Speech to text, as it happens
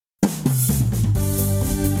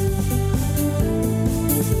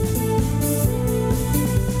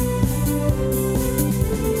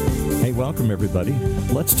welcome everybody.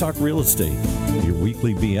 Let's talk real estate. Your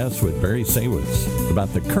weekly BS with Barry Saywitz about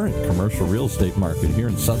the current commercial real estate market here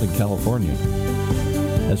in Southern California.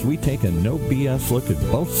 As we take a no BS look at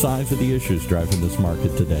both sides of the issues driving this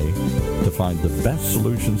market today to find the best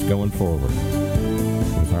solutions going forward.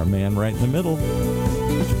 With our man right in the middle,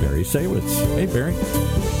 it's Barry Saywitz. Hey, Barry.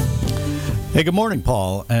 Hey, good morning,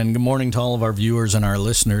 Paul, and good morning to all of our viewers and our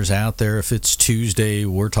listeners out there. If it's Tuesday,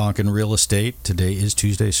 we're talking real estate. Today is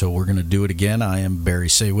Tuesday, so we're going to do it again. I am Barry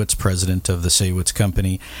Saywitz, president of the Saywitz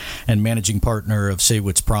Company and managing partner of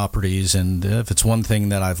Saywitz Properties. And if it's one thing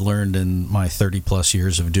that I've learned in my 30-plus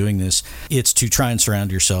years of doing this, it's to try and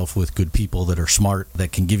surround yourself with good people that are smart,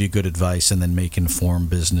 that can give you good advice and then make informed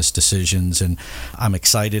business decisions. And I'm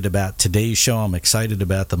excited about today's show. I'm excited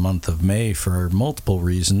about the month of May for multiple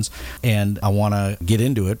reasons. And I want to get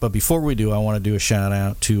into it, but before we do, I want to do a shout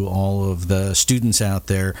out to all of the students out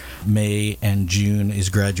there. May and June is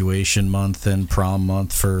graduation month and prom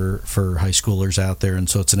month for high schoolers out there, and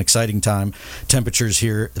so it's an exciting time. Temperatures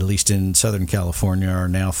here, at least in Southern California, are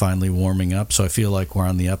now finally warming up, so I feel like we're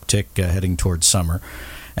on the uptick heading towards summer.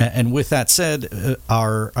 And with that said,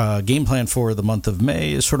 our game plan for the month of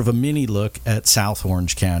May is sort of a mini look at South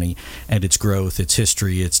Orange County and its growth, its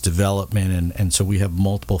history, its development. And so we have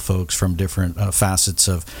multiple folks from different facets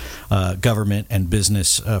of government and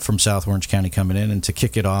business from South Orange County coming in. And to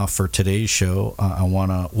kick it off for today's show, I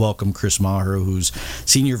want to welcome Kris Maher, who's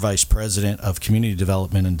Senior Vice President of Community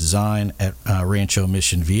Development and Design at Rancho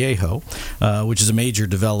Mission Viejo, which is a major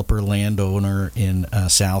developer landowner in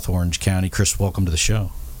South Orange County. Kris, welcome to the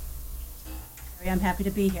show. I'm happy to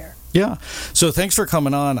be here. Yeah. So thanks for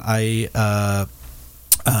coming on. I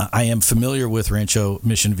am familiar with Rancho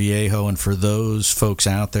Mission Viejo, and for those folks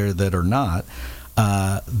out there that are not,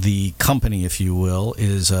 the company, if you will,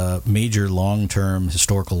 is a major long-term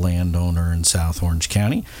historical landowner in South Orange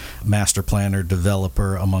County, master planner,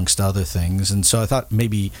 developer, amongst other things. And so I thought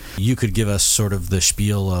maybe you could give us sort of the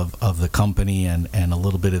spiel of the company and a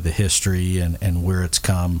little bit of the history and where it's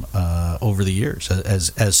come over the years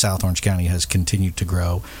as South Orange County has continued to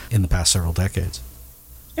grow in the past several decades.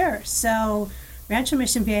 Sure. So Rancho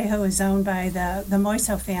Mission Viejo is owned by the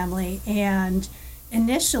Moiso family, and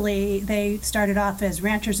initially, they started off as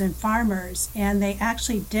ranchers and farmers, and they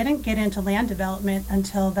actually didn't get into land development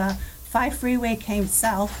until the 5 freeway came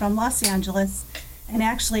south from Los Angeles and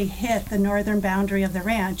actually hit the northern boundary of the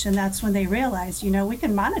ranch. And that's when they realized, we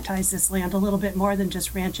can monetize this land a little bit more than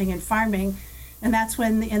just ranching and farming. And that's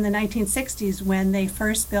when, in the 1960s, when they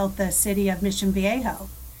first built the city of Mission Viejo.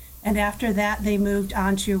 And after that, they moved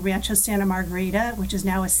on to Rancho Santa Margarita, which is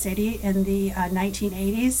now a city, in the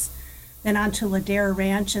 1980s. Then on to Ladera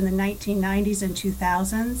Ranch in the 1990s and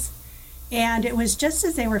 2000s. And it was just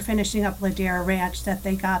as they were finishing up Ladera Ranch that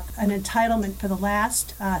they got an entitlement for the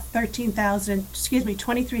last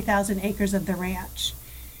 23,000 acres of the ranch.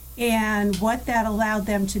 And what that allowed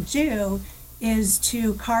them to do is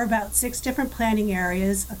to carve out 6 different planting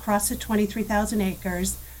areas across the 23,000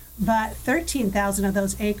 acres, but 13,000 of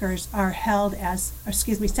those acres are held as,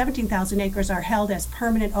 17,000 acres are held as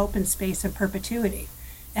permanent open space in perpetuity.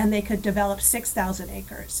 And they could develop 6,000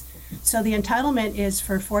 acres. So the entitlement is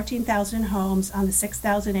for 14,000 homes on the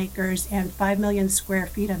 6,000 acres and 5 million square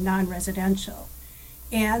feet of non-residential.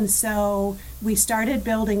 And so we started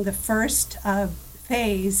building the first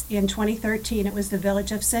phase in 2013. It was the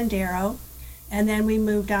village of Sendero. And then we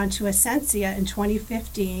moved on to Ascensia in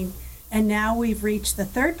 2015. And now we've reached the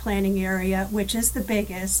third planning area, which is the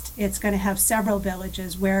biggest. It's going to have several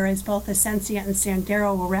villages, whereas both Ascensia and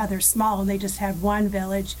Sendero were rather small, and they just had one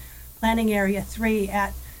village. Planning area 3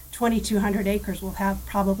 at 2,200 acres will have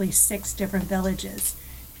probably 6 different villages.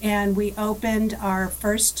 And we opened our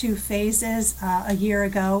first 2 phases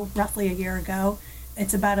roughly a year ago.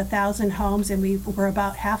 It's about 1,000 homes, and we're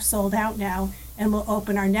about half sold out now. And we'll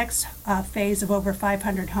open our next phase of over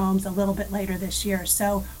 500 homes a little bit later this year.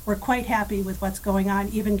 So we're quite happy with what's going on,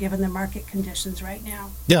 even given the market conditions right now.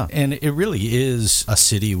 Yeah, and it really is a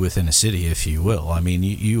city within a city, if you will. I mean,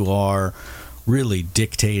 you are really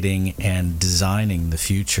dictating and designing the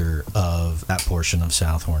future of that portion of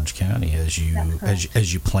South Orange County as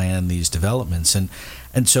you plan these developments.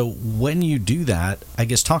 And so when you do that, I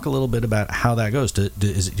guess talk a little bit about how that goes.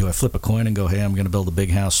 Do I flip a coin and go, hey, I'm going to build a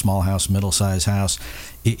big house, small house, middle-sized house?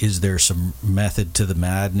 Is there some method to the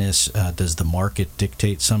madness? Does the market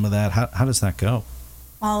dictate some of that? How does that go?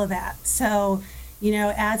 All of that. So,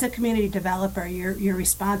 as a community developer, you're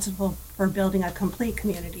responsible for building a complete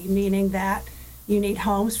community, meaning that you need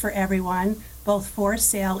homes for everyone, both for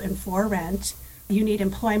sale and for rent. You need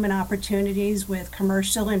employment opportunities with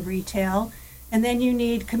commercial and retail. And then you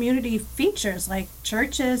need community features like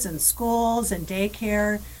churches and schools and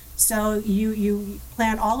daycare. So you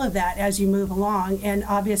plan all of that as you move along. And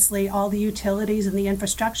obviously all the utilities and the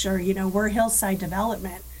infrastructure, we're hillside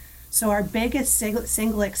development. So our biggest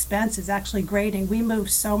single expense is actually grading. We move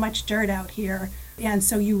so much dirt out here. And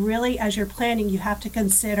so you really, as you're planning, you have to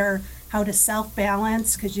consider how to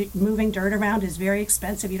self-balance, because moving dirt around is very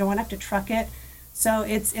expensive. You don't want to have to truck it. So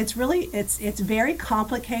it's very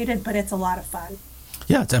complicated, but it's a lot of fun.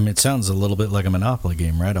 Yeah, it sounds a little bit like a Monopoly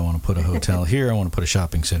game, right? I want to put a hotel here, I want to put a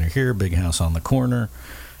shopping center here, big house on the corner.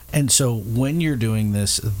 And so when you're doing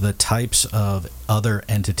this, the types of other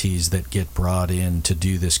entities that get brought in to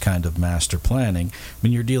do this kind of master planning,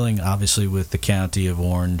 you're dealing obviously with the County of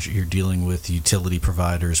Orange, you're dealing with utility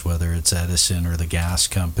providers, whether it's Edison or the gas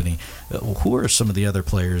company. Who are some of the other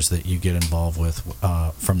players that you get involved with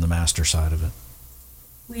from the master side of it?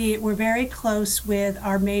 We're very close with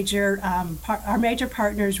our major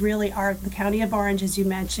partners. Really are the County of Orange, as you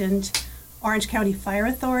mentioned, Orange County Fire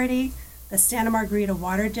Authority, the Santa Margarita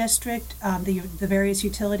Water District, the various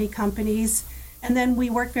utility companies. And then we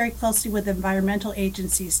work very closely with environmental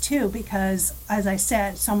agencies too, because as I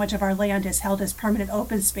said, so much of our land is held as permanent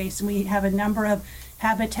open space, and we have a number of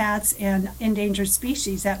habitats and endangered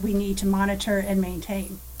species that we need to monitor and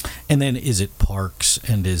maintain. And then is it parks,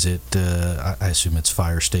 and is it, I assume it's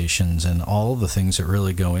fire stations and all the things that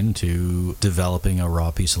really go into developing a raw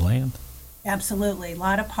piece of land? Absolutely. A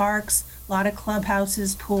lot of parks, a lot of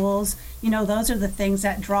clubhouses, pools. Those are the things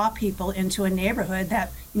that draw people into a neighborhood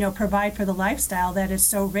that, provide for the lifestyle that is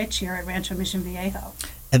so rich here at Rancho Mission Viejo.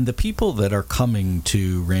 And the people that are coming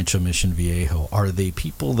to Rancho Mission Viejo, are they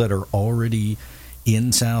people that are already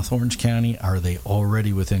in South Orange County? Are they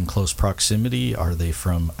already within close proximity? Are they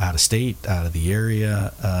from out of state, out of the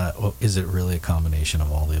area? Is it really a combination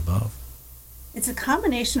of all the above? It's a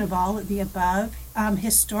combination of all of the above.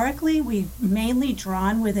 Historically, we've mainly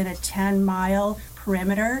drawn within a 10-mile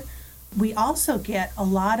perimeter. We also get a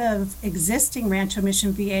lot of existing Rancho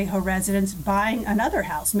Mission Viejo residents buying another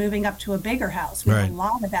house, moving up to a bigger house. We have a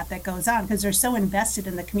lot of that goes on because they're so invested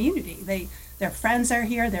in the community. Their friends are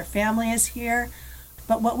here, their family is here.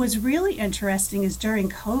 But what was really interesting is during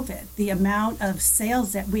COVID, the amount of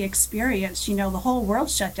sales that we experienced, the whole world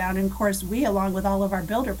shut down. And of course, we, along with all of our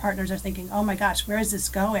builder partners, are thinking, oh my gosh, where is this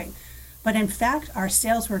going? But in fact, our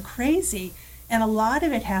sales were crazy. And a lot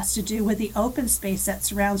of it has to do with the open space that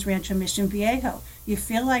surrounds Rancho Mission Viejo. You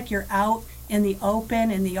feel like you're out in the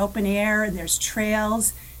open air, and there's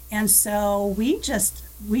trails. And so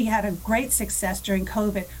we had a great success during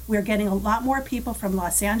COVID. We're getting a lot more people from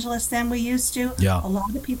Los Angeles than we used to. Yeah. A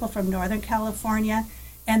lot of people from Northern California.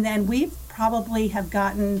 And then we probably have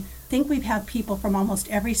we've had people from almost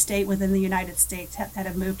every state within the United States that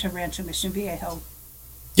have moved to Rancho Mission Viejo.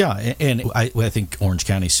 Yeah, and I think Orange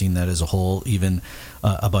County's seen that as a whole, even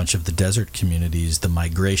a bunch of the desert communities, the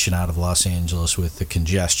migration out of Los Angeles with the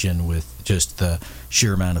congestion, with just the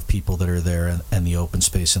sheer amount of people that are there, and the open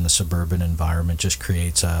space in the suburban environment just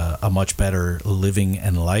creates a much better living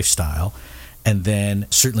and lifestyle. And then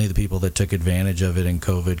certainly the people that took advantage of it in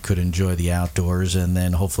COVID could enjoy the outdoors, and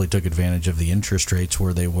then hopefully took advantage of the interest rates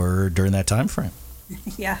where they were during that time frame.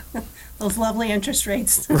 Yeah, those lovely interest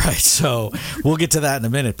rates. Right. So we'll get to that in a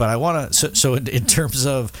minute. But I want to. So in terms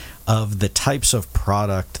of the types of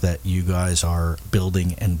product that you guys are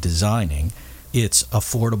building and designing, it's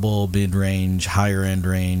affordable, mid-range, higher-end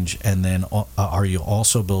range, and then are you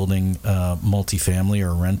also building multifamily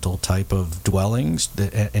or rental type of dwellings?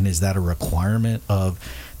 And is that a requirement of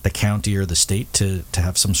the county or the state to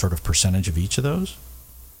have some sort of percentage of each of those?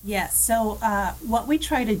 Yes. So what we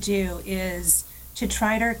try to do is to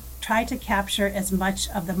try to capture as much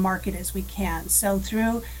of the market as we can. So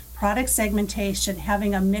through product segmentation,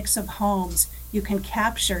 having a mix of homes, you can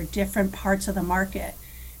capture different parts of the market.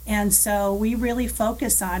 And so we really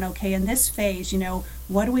focus on, okay, in this phase,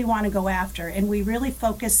 what do we want to go after? And we really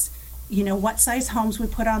focus, what size homes we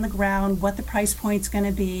put on the ground, what the price point's going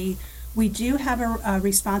to be. We do have a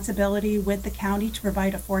responsibility with the county to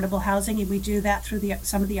provide affordable housing, and we do that through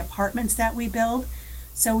some of the apartments that we build.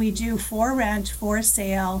 So we do for rent, for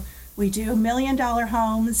sale, we do $1 million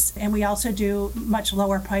homes, and we also do much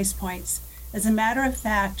lower price points. As a matter of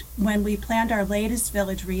fact, when we planned our latest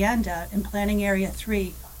village, Rienda, in Planning Area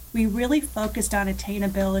 3, we really focused on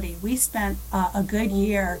attainability. We spent a good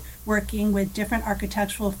year working with different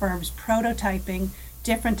architectural firms, prototyping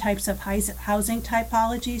different types of housing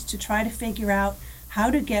typologies to try to figure out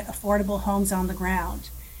how to get affordable homes on the ground.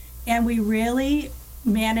 And we really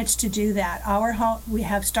managed to do that. We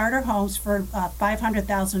have starter homes for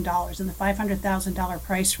 $500,000 in the $500,000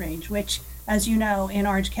 price range, which as you know, in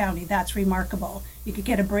Orange County, that's remarkable. You could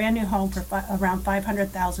get a brand new home for around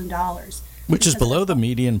 $500,000. Which is below the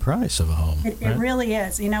median price of a home. It really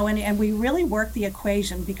is, and we really worked the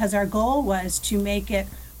equation because our goal was to make it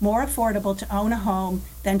more affordable to own a home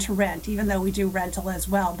than to rent, even though we do rental as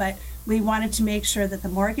well. But we wanted to make sure that the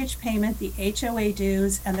mortgage payment, the HOA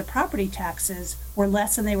dues, and the property taxes were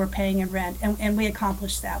less than they were paying in rent, and we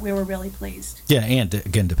accomplished that. We were really pleased. Yeah, and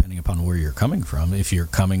again, depending upon where you're coming from, if you're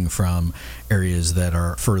coming from areas that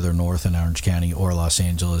are further north in Orange County or Los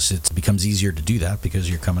Angeles, it becomes easier to do that because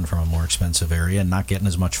you're coming from a more expensive area and not getting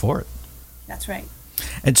as much for it. That's right.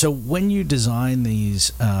 And so when you design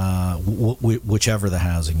these, whichever the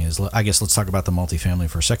housing is, I guess let's talk about the multifamily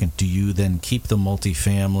for a second. Do you then keep the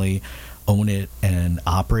multifamily, own it, and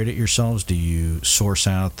operate it yourselves? Do you source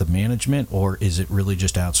out the management, or is it really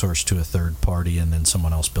just outsourced to a third party and then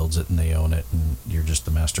someone else builds it and they own it and you're just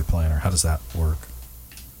the master planner? How does that work?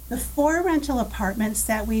 The 4 rental apartments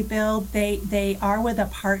that we build, they are with a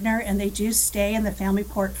partner, and they do stay in the family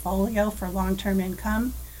portfolio for long-term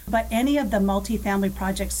income. But any of the multifamily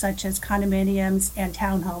projects, such as condominiums and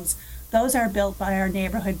townhomes, those are built by our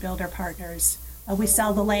neighborhood builder partners. We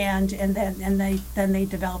sell the land, and then they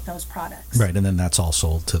develop those products. Right, and then that's all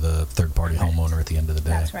sold to the third-party homeowner at the end of the day.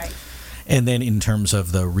 That's right. And then in terms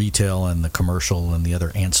of the retail and the commercial and the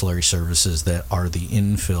other ancillary services that are the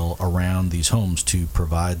infill around these homes to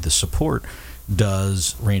provide the support,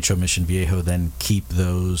 does Rancho Mission Viejo then keep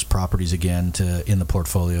those properties again in the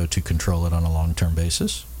portfolio to control it on a long-term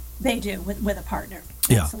basis? They do, with a partner.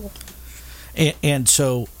 Yeah. Absolutely. And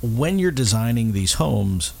so when you're designing these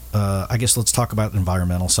homes, I guess let's talk about the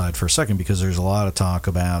environmental side for a second, because there's a lot of talk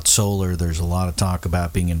about solar, there's a lot of talk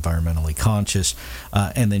about being environmentally conscious,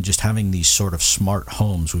 and then just having these sort of smart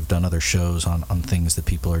homes. We've done other shows on things that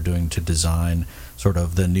people are doing to design sort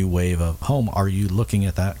of the new wave of home. Are you looking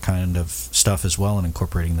at that kind of stuff as well and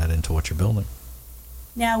incorporating that into what you're building?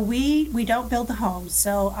 Now, we don't build the homes,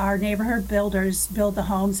 so our neighborhood builders build the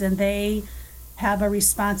homes, and they have a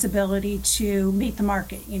responsibility to meet the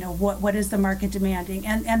market. What is the market demanding?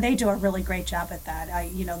 And they do a really great job at that.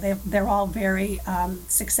 They're all very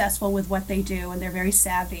successful with what they do, and they're very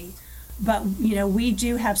savvy. But, we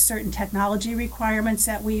do have certain technology requirements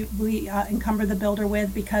that we encumber the builder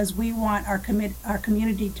with, because we want our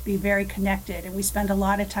community to be very connected, and we spend a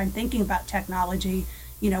lot of time thinking about technology.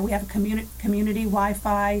 We have a community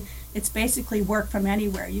Wi-Fi. It's basically work from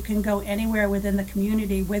anywhere. You can go anywhere within the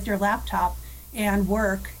community with your laptop and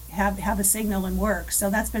work, have a signal and work.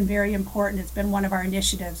 So that's been very important. It's been one of our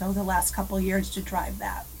initiatives over the last couple of years to drive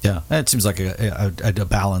that. Yeah, it seems like a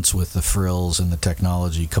balance with the frills and the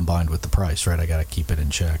technology combined with the price, right? I got to keep it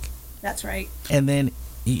in check. That's right. And then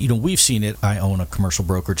we've seen it. I own a commercial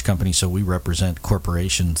brokerage company, so we represent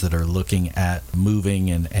corporations that are looking at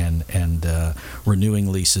moving and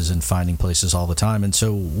renewing leases and finding places all the time. And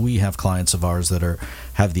so we have clients of ours that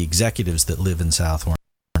have the executives that live in South Orange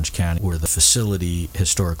County, where the facility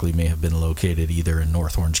historically may have been located either in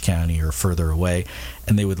North Orange County or further away,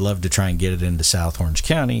 and they would love to try and get it into South Orange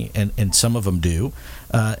County, and some of them do,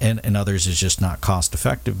 and others is just not cost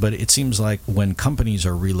effective. But it seems like when companies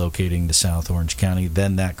are relocating to South Orange County,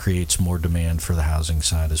 then that creates more demand for the housing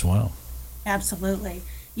side as well. Absolutely.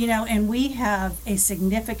 And we have a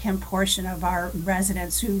significant portion of our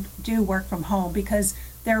residents who do work from home, because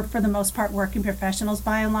they're, for the most part, working professionals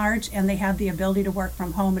by and large, and they have the ability to work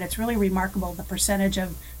from home. And it's really remarkable, the percentage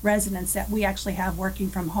of residents that we actually have working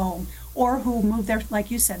from home, or who move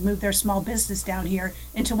like you said, move their small business down here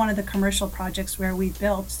into one of the commercial projects where we've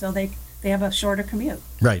built, so they have a shorter commute.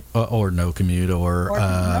 Right, or no commute, or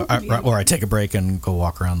I take a break and go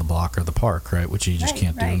walk around the block or the park, right, which you just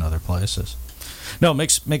can't do in other places. No,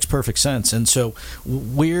 it makes perfect sense. And so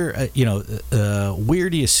where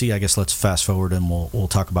do you see, I guess let's fast forward and we'll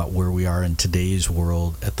talk about where we are in today's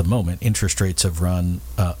world at the moment. Interest rates have run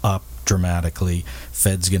up dramatically.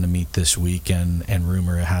 Fed's going to meet this week, and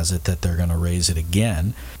rumor has it that they're going to raise it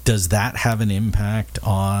again. Does that have an impact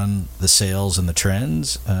on the sales and the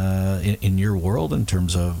trends in your world in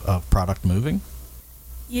terms of product moving?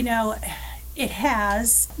 It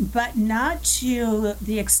has, but not to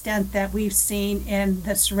the extent that we've seen in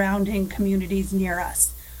the surrounding communities near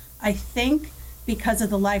us. I think because of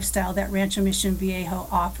the lifestyle that Rancho Mission Viejo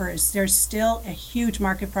offers, there's still a huge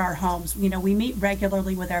market for our homes. We meet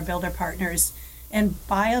regularly with our builder partners, and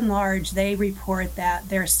by and large, they report that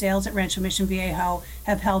their sales at Rancho Mission Viejo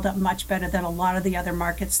have held up much better than a lot of the other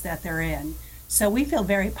markets that they're in. So we feel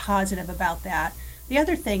very positive about that. The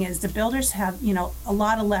other thing is the builders have, a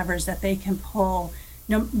lot of levers that they can pull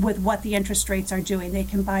with what the interest rates are doing. They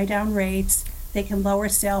can buy down rates, they can lower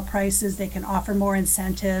sale prices, they can offer more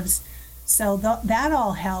incentives. So that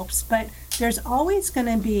all helps, but there's always going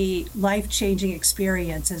to be life-changing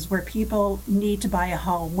experiences where people need to buy a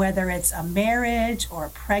home, whether it's a marriage or a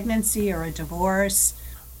pregnancy or a divorce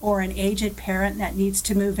or an aged parent that needs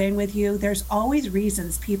to move in with you. There's always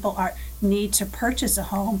reasons people need to purchase a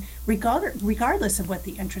home regardless of what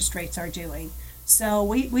the interest rates are doing. So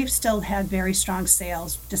we've still had very strong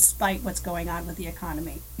sales despite what's going on with the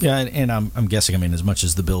economy. Yeah, and I'm guessing, I mean, as much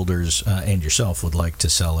as the builders and yourself would like to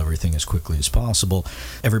sell everything as quickly as possible,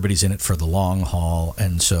 everybody's in it for the long haul.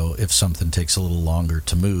 And so if something takes a little longer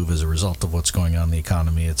to move as a result of what's going on in the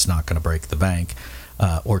economy, it's not going to break the bank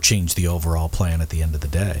or change the overall plan at the end of the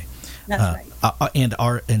day. That's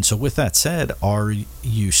right. And so with that said, are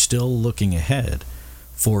you still looking ahead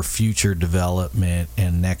for future development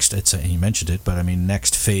and you mentioned it, but I mean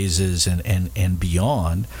next phases and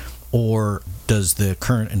beyond, or does the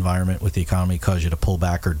current environment with the economy cause you to pull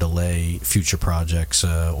back or delay future projects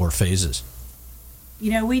or phases?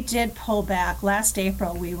 You know, we did pull back. Last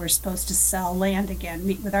April, we were supposed to sell land again,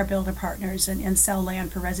 meet with our builder partners and sell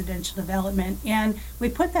land for residential development, and we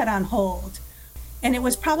put that on hold. And it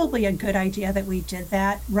was probably a good idea that we did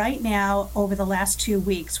that. Right now, over the last 2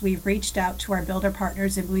 weeks, we've reached out to our builder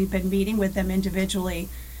partners and we've been meeting with them individually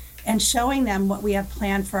and showing them what we have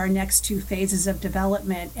planned for our next 2 phases of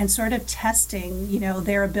development and sort of testing, you know,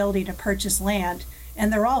 their ability to purchase land.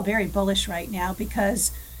 And they're all very bullish right now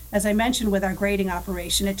because, as I mentioned with our grading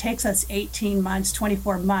operation, it takes us 18 months,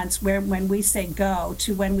 24 months when we say go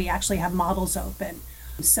to when we actually have models open.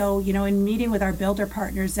 So, you know, in meeting with our builder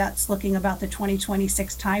partners, that's looking about the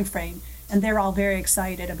 2026 timeframe, and they're all very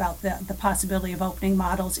excited about the possibility of opening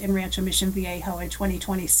models in Rancho Mission Viejo in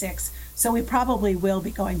 2026. So we probably will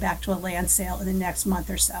be going back to a land sale in the next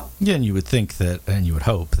month or so. Yeah, and you would think that, and you would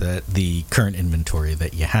hope that the current inventory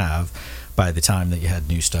that you have, by the time that you had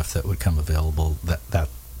new stuff that would come available, that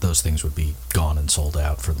those things would be gone and sold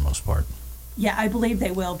out for the most part. Yeah, I believe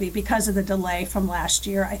they will be because of the delay from last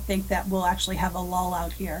year. I think that we'll actually have a lull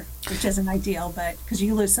out here, which isn't ideal, but because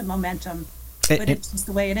you lose some momentum. But it's just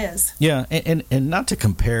the way it is. Yeah, and not to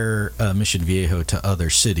compare Mission Viejo to other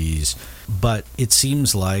cities, but it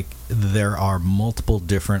seems like there are multiple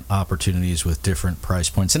different opportunities with different price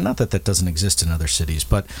points. And not that that doesn't exist in other cities,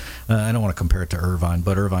 but I don't want to compare it to Irvine,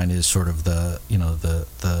 but Irvine is sort of the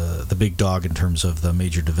big dog in terms of the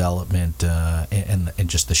major development and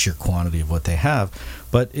just the sheer quantity of what they have.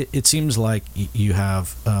 But it seems like you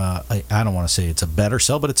have, I don't want to say it's a better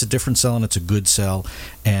sell, but it's a different sell and it's a good sell.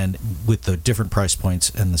 And with the different price points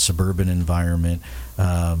and the suburban environment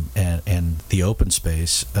and the open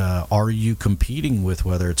space, are you competing with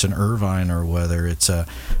whether it's an Irvine or whether it's a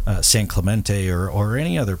San Clemente or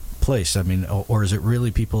any other place? I mean, or is it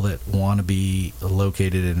really people that want to be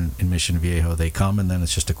located in Mission Viejo? They come and then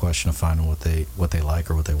it's just a question of finding what they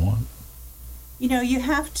like or what they want. You know, you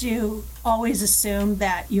have to always assume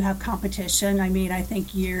that you have competition. I mean, I think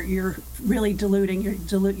you're really diluting.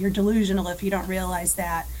 You're delusional if you don't realize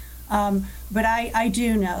that. But I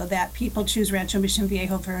do know that people choose Rancho Mission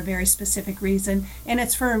Viejo for a very specific reason, and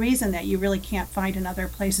it's for a reason that you really can't find in other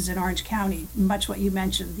places in Orange County. Much what you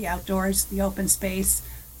mentioned: the outdoors, the open space,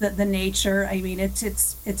 the nature. I mean,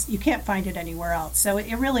 it's you can't find it anywhere else. So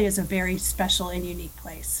it really is a very special and unique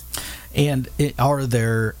place. And are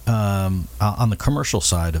there, on the commercial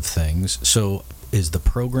side of things, so is the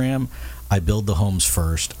program, I build the homes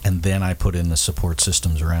first, and then I put in the support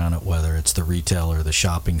systems around it, whether it's the retail or the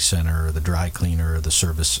shopping center or the dry cleaner or the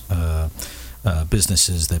service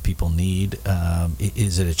businesses that people need?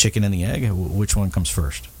 Is it a chicken and the egg? Which one comes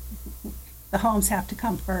first? The homes have to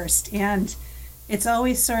come first. And it's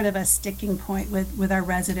always sort of a sticking point with our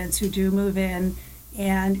residents who do move in.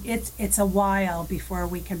 And it's a while before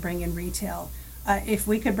we can bring in retail. If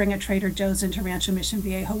we could bring a Trader Joe's into Rancho Mission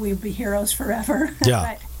Viejo, we would be heroes forever.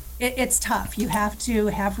 Yeah. But it's tough. You have to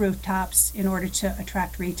have rooftops in order to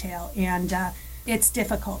attract retail, and it's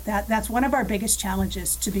difficult. That's one of our biggest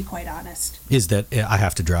challenges, to be quite honest. Is that I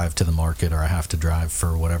have to drive to the market or I have to drive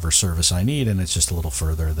for whatever service I need, and it's just a little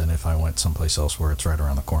further than if I went someplace else where it's right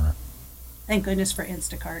around the corner. Thank goodness for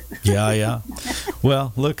Instacart. Yeah.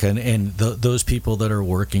 Well, look, and those people that are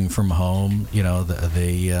working from home, you know,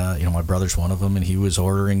 my brother's one of them, and he was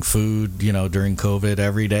ordering food, you know, during COVID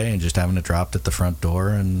every day and just having it dropped at the front door,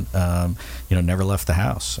 and never left the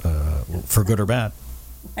house, for good or bad.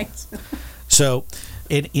 Right. So,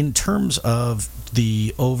 in terms of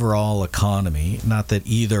the overall economy, not that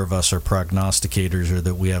either of us are prognosticators or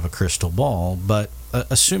that we have a crystal ball, but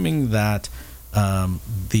assuming that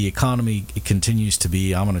the economy continues to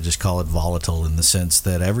be, I'm going to just call it volatile, in the sense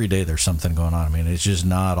that every day there's something going on. I mean, it's just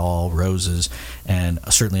not all roses, and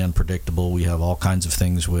certainly unpredictable. We have all kinds of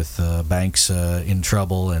things with banks in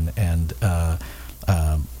trouble, and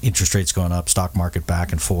interest rates going up, stock market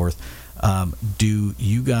back and forth. Do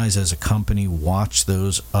you guys as a company watch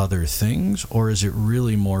those other things, or is it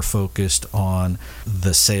really more focused on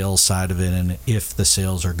the sales side of it, and if the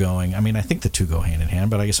sales are going? I mean, I think the two go hand in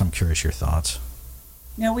hand, but I guess I'm curious your thoughts.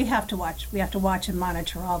 No, we have to watch. We have to watch and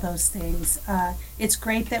monitor all those things. It's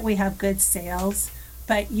great that we have good sales,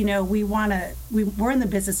 but we're in the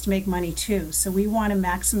business to make money too. So we want to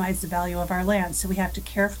maximize the value of our land. So we have to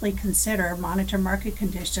carefully monitor market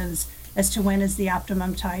conditions as to when is the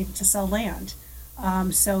optimum time to sell land.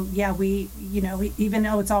 We even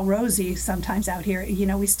though it's all rosy sometimes out here,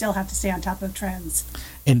 we still have to stay on top of trends.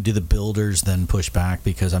 And do the builders then push back?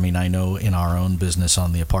 Because, I mean, I know in our own business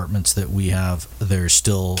on the apartments that we have, there's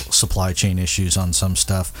still supply chain issues on some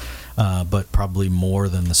stuff, but probably more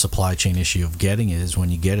than the supply chain issue of getting it is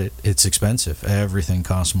when you get it, it's expensive. Everything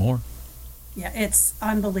costs more. Yeah, it's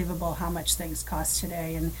unbelievable how much things cost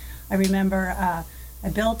today. And I remember I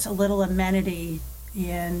built a little amenity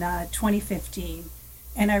in 2015,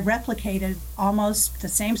 and I replicated almost the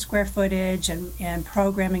same square footage and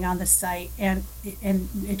programming on the site, and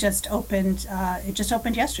it just opened. It just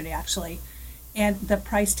opened yesterday, actually, and the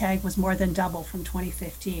price tag was more than double from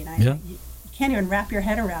 2015. You can't even wrap your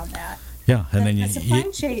head around that. Yeah, and then the supply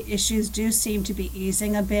chain issues do seem to be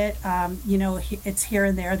easing a bit. It's here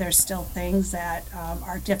and there. There's still things that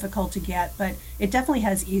are difficult to get, but it definitely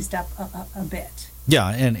has eased up a bit. Yeah,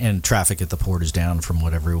 and traffic at the port is down from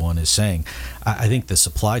what everyone is saying. I think the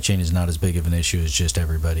supply chain is not as big of an issue as just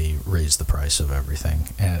everybody raised the price of everything.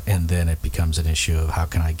 And then it becomes an issue of how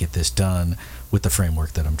can I get this done with the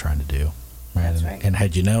framework that I'm trying to do. Right? That's right. And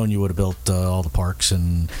had you known, you would have built all the parks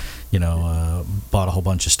and, bought a whole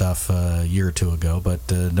bunch of stuff a year or two ago, but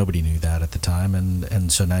nobody knew that at the time.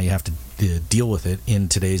 And so now you have to deal with it in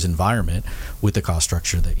today's environment with the cost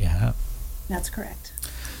structure that you have. That's correct.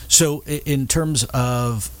 So in terms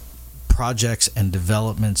of projects and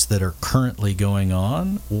developments that are currently going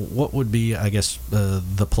on, what would be, I guess,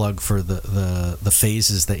 the plug for the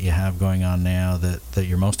phases that you have going on now that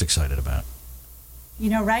you're most excited about?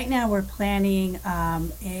 Right now we're planning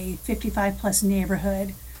a 55-plus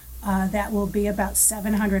neighborhood that will be about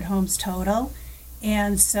 700 homes total.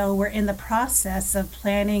 And so we're in the process of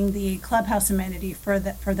planning the clubhouse amenity for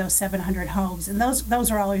those 700 homes, and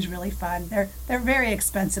those are always really fun. They're very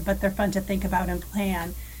expensive, but they're fun to think about and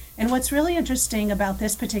plan. And what's really interesting about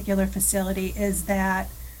this particular facility is that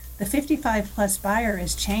the 55-plus buyer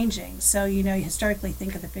is changing. So you historically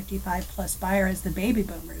think of the 55-plus buyer as the baby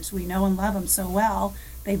boomers. We know and love them so well.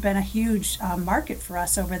 They've been a huge market for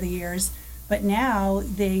us over the years. But now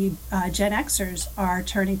the Gen Xers are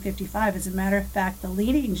turning 55. As a matter of fact, the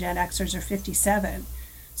leading Gen Xers are 57.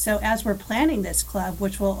 So as we're planning this club,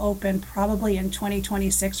 which will open probably in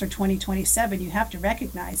 2026 or 2027, you have to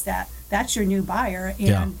recognize that that's your new buyer.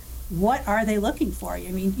 And what are they looking for? I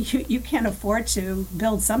mean, you can't afford to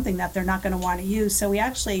build something that they're not going to want to use. So we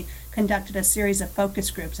actually conducted a series of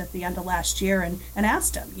focus groups at the end of last year and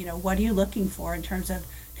asked them, what are you looking for in terms of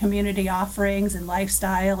community offerings and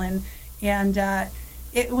lifestyle, and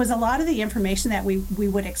it was a lot of the information that we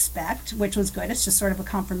would expect, which was good. It's just sort of a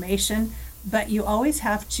confirmation, but you always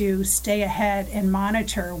have to stay ahead and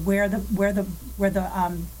monitor where the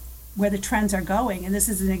trends are going. And this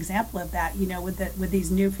is an example of that. With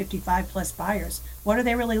these new 55-plus buyers, what are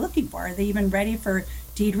they really looking for? Are they even ready for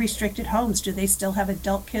deed-restricted homes? Do they still have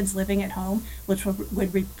adult kids living at home, which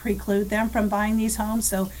would preclude them from buying these homes?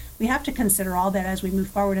 So we have to consider all that as we move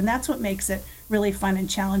forward, and that's what makes it really fun and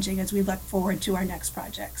challenging as we look forward to our next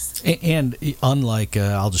projects. And unlike,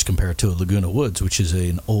 I'll just compare it to Laguna Woods, which is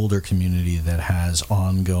an older community that has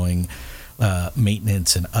ongoing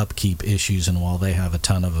maintenance and upkeep issues, and while they have a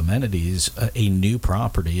ton of amenities, a new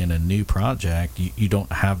property and a new project, you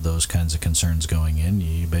don't have those kinds of concerns going in.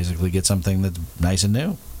 You basically get something that's nice and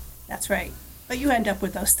new. That's right. But you end up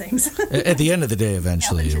with those things. At the end of the day,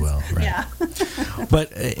 eventually you will. Right? Yeah.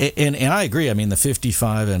 But and I agree. I mean, the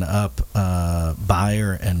 55 and up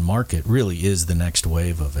buyer and market really is the next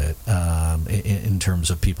wave of it in terms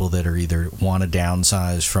of people that are either want to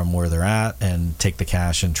downsize from where they're at and take the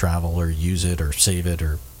cash and travel or use it or save it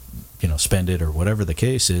or spend it or whatever the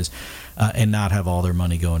case is, and not have all their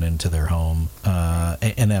money going into their home.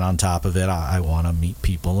 And then on top of it, I want to meet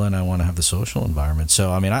people and I want to have the social environment.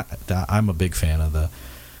 So, I mean, I'm a big fan of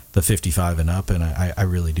the 55 and up, and I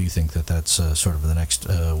really do think that that's sort of the next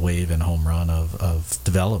wave and home run of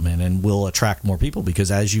development, and will attract more people,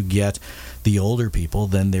 because as you get the older people,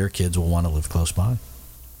 then their kids will want to live close by.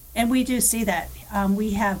 And we do see that.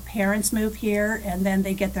 We have parents move here, and then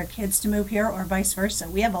they get their kids to move here, or vice versa.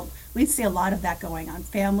 We see a lot of that going on.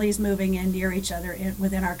 Families moving in near each other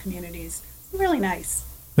within our communities. It's really nice.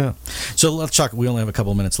 Yeah. So let's talk. We only have a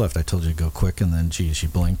couple minutes left. I told you to go quick, and then, geez, you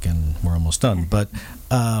blink, and we're almost done. But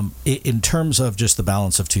in terms of just the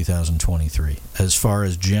balance of 2023, as far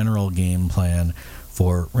as general game plan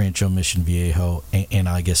for Rancho Mission Viejo, and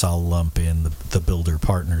I guess I'll lump in the builder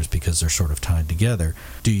partners because they're sort of tied together,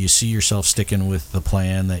 do you see yourself sticking with the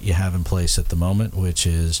plan that you have in place at the moment, which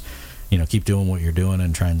is, keep doing what you're doing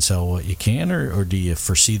and try and sell what you can, or do you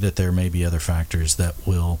foresee that there may be other factors that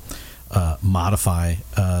will modify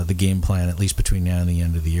the game plan, at least between now and the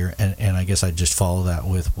end of the year? And I guess I'd just follow that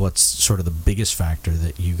with what's sort of the biggest factor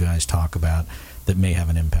that you guys talk about that may have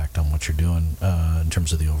an impact on what you're doing in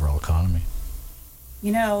terms of the overall economy?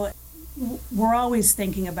 We're always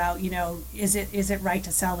thinking about, is it right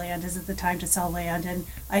to sell land? Is it the time to sell land? And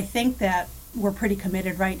I think that we're pretty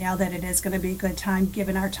committed right now that it is going to be a good time,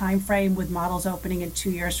 given our time frame with models opening in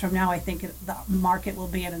 2 years from now. I think the market will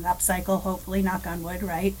be in an upcycle, hopefully, knock on wood,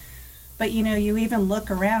 right? But, you even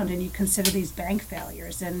look around and you consider these bank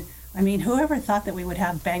failures. And, whoever thought that we would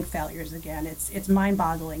have bank failures again? It's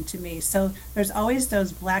mind-boggling to me. So there's always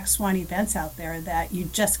those black swan events out there that you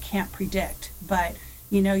just can't predict. But,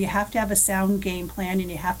 you have to have a sound game plan,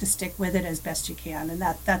 and you have to stick with it as best you can. And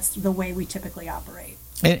that's the way we typically operate.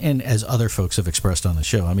 And as other folks have expressed on the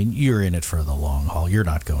show, you're in it for the long haul. You're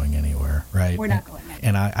not going anywhere, right? We're not going anywhere.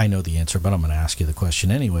 And I know the answer, but I'm going to ask you the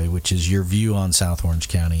question anyway, which is your view on South Orange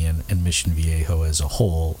County and Mission Viejo as a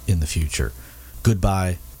whole in the future.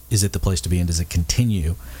 Goodbye. Is it the place to be, and does it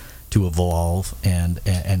continue to evolve and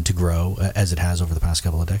to grow as it has over the past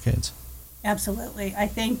couple of decades? Absolutely. I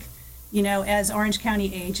think, as Orange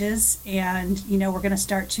County ages and, we're going to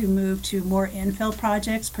start to move to more infill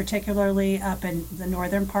projects, particularly up in the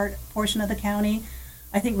northern portion of the county,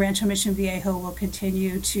 I think Rancho Mission Viejo will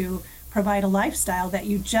continue to provide a lifestyle that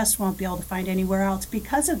you just won't be able to find anywhere else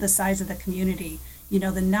because of the size of the community,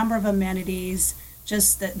 the number of amenities,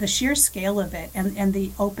 just the sheer scale of it, and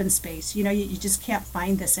the open space. You just can't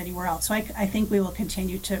find this anywhere else. So I think we will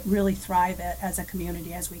continue to really thrive as a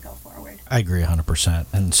community as we go forward. I agree 100%.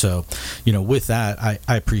 And so, with that,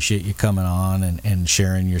 I appreciate you coming on and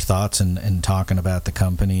sharing your thoughts and talking about the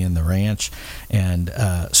company and the ranch, and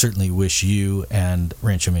certainly wish you and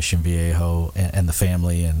Rancho Mission Viejo and the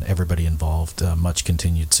family and everybody involved much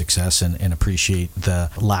continued success, and appreciate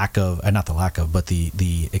the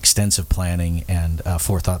the extensive planning and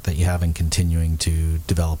forethought that you have in continuing to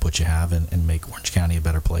develop what you have and make Orange County a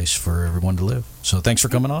better place for everyone to live. So thanks for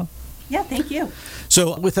coming on. Yeah, thank you.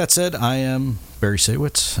 So with that said, I am Barry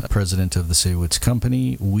Saywitz, president of the Saywitz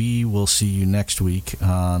Company. We will see you next week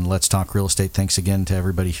on Let's Talk Real Estate. Thanks again to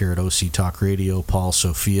everybody here at OC Talk Radio, Paul,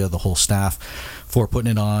 Sophia, the whole staff, for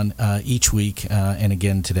putting it on each week and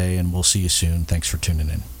again today, and we'll see you soon. Thanks for tuning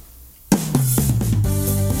in.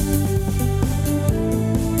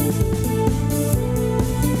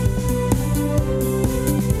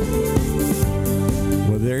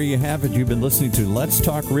 There you have it. You've been listening to Let's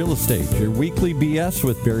Talk Real Estate, your weekly BS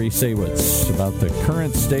with Barry Saywitz about the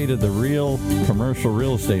current state of the real commercial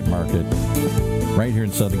real estate market right here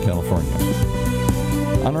in Southern California.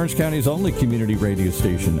 On Orange County's only community radio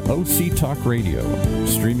station, OC Talk Radio,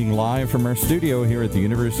 streaming live from our studio here at the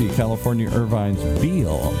University of California Irvine's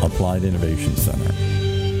Beale Applied Innovation Center.